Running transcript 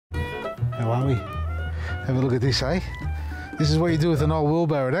are we? Have a look at this, eh? This is what you do with an old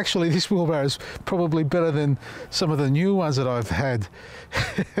wheelbarrow. And actually, this wheelbarrow is probably better than some of the new ones that I've had.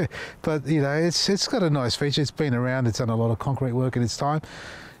 But, you know, it's got a nice feature. It's been around. It's done a lot of concrete work in its time.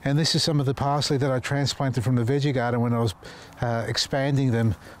 And this is some of the parsley that I transplanted from the veggie garden when I was expanding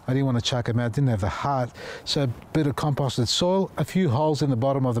them. I didn't want to chuck them out. Didn't have the heart. So a bit of composted soil, a few holes in the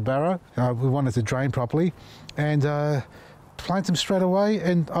bottom of the barrow. We wanted to drain properly. And plant them straight away.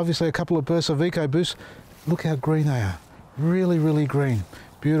 And obviously a couple of bursts of EcoBoost. Look how green they are. Really, really green.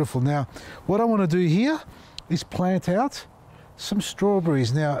 Beautiful. Now, what I want to do here is plant out some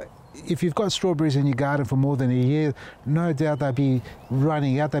strawberries. Now, if you've got strawberries in your garden for more than a year, no doubt they'll be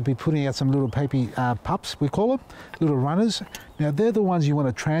running out. They'll be putting out some little baby pups, we call them, little runners. Now, they're the ones you want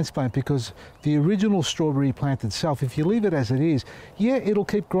to transplant because the original strawberry plant itself, if you leave it as it is, yeah, it'll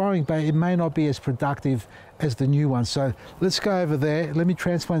keep growing, but it may not be as productive as the new one. So let's go over there. Let me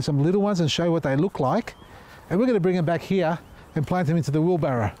transplant some little ones and show you what they look like. And we're going to bring them back here and plant them into the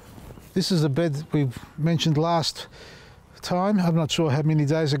wheelbarrow. This is a bed we mentioned last time. I'm not sure how many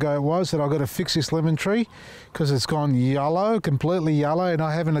days ago it was that I got to fix this lemon tree because it's gone yellow, completely yellow, and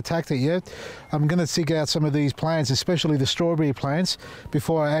I haven't attacked it yet. I'm going to dig out some of these plants, especially the strawberry plants,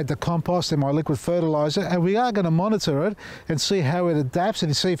 before I add the compost and my liquid fertilizer, and we are going to monitor it and see how it adapts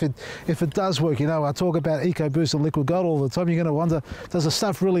and see if it does work. You know, I talk about EcoBoost and Liquid Gold all the time. You're going to wonder, does the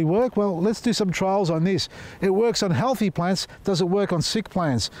stuff really work? Well, let's do some trials on this. It works on healthy plants. Does it work on sick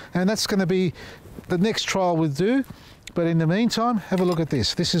plants? And that's going to be the next trial we'll do. But in the meantime, have a look at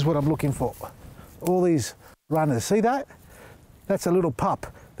this. This is what I'm looking for. All these runners. See that? That's a little pup.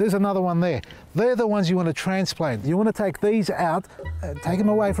 There's another one there. They're the ones you want to transplant. You want to take these out, take them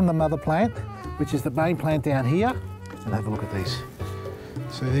away from the mother plant, which is the main plant down here, and have a look at these.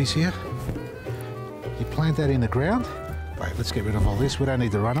 See these here? You plant that in the ground. Wait, let's get rid of all this. We don't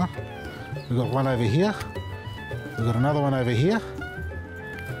need the runner. We've got one over here. We've got another one over here.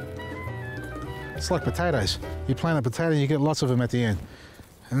 It's like potatoes. You plant a potato, you get lots of them at the end.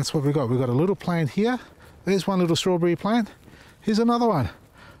 And that's what we've got. We've got a little plant here. There's one little strawberry plant. Here's another one.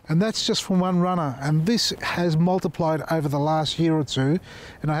 And that's just from one runner. And this has multiplied over the last year or two.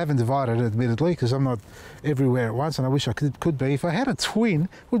 And I haven't divided it, admittedly, because I'm not everywhere at once, and I wish I could be. If I had a twin, it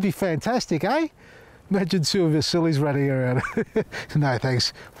would be fantastic, eh? Imagine two of your sillies running around. No,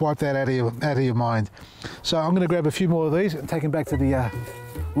 thanks. Wipe that out of your mind. So I'm going to grab a few more of these and take them back to the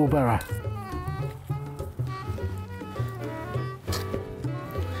wheelbarrow.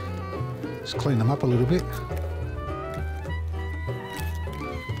 Just clean them up a little bit.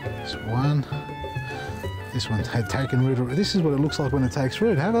 This one. This one had taken root. This is what it looks like when it takes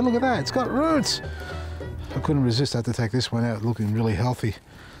root. Have a look at that. It's got roots. I couldn't resist. I had to take this one out, looking really healthy.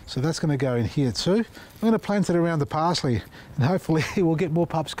 So that's going to go in here too. I'm going to plant it around the parsley, and hopefully we'll get more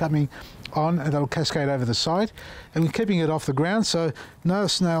pups coming on, and they'll cascade over the side. And we're keeping it off the ground, so no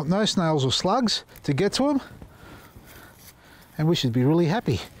snails or slugs to get to them. And we should be really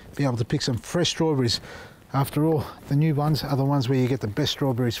happy. Be able to pick some fresh strawberries. After all, the new ones are the ones where you get the best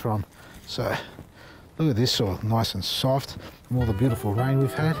strawberries from. So look at this soil, nice and soft from all the beautiful rain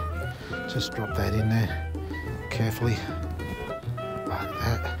we've had. Just drop that in there carefully, like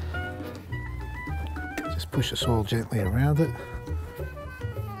that. Just push the soil gently around it.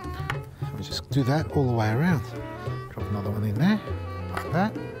 We just do that all the way around. Drop another one in there, like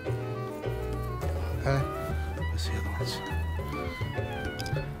that. Like that. Where's the other ones?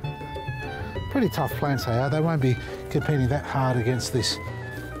 Pretty tough plants they are. They won't be competing that hard against this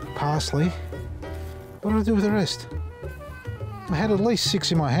parsley. What do I do with the rest? I had at least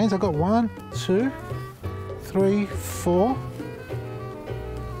 6 in my hands. I got 1, 2, 3, 4.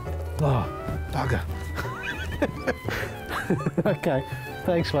 Oh, bugger. Okay,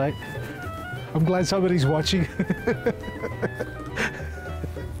 thanks, mate. I'm glad somebody's watching.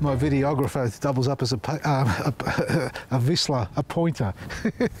 My videographer doubles up as a whistler, a pointer.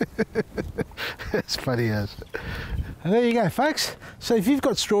 It's funny as. And there you go, folks. So if you've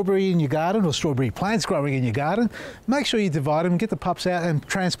got strawberry in your garden or strawberry plants growing in your garden, make sure you divide them, get the pups out and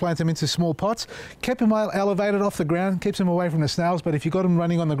transplant them into small pots. Keep them well elevated off the ground, keeps them away from the snails, but if you've got them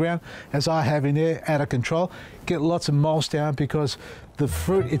running on the ground, as I have in there, out of control, get lots of mulch down because the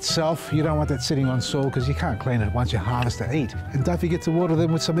fruit itself, you don't want that sitting on soil because you can't clean it once you harvest to eat. And don't forget to water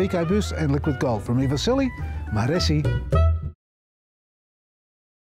them with some EcoBoost and Liquid Gold. From me, Vasily, Maresi.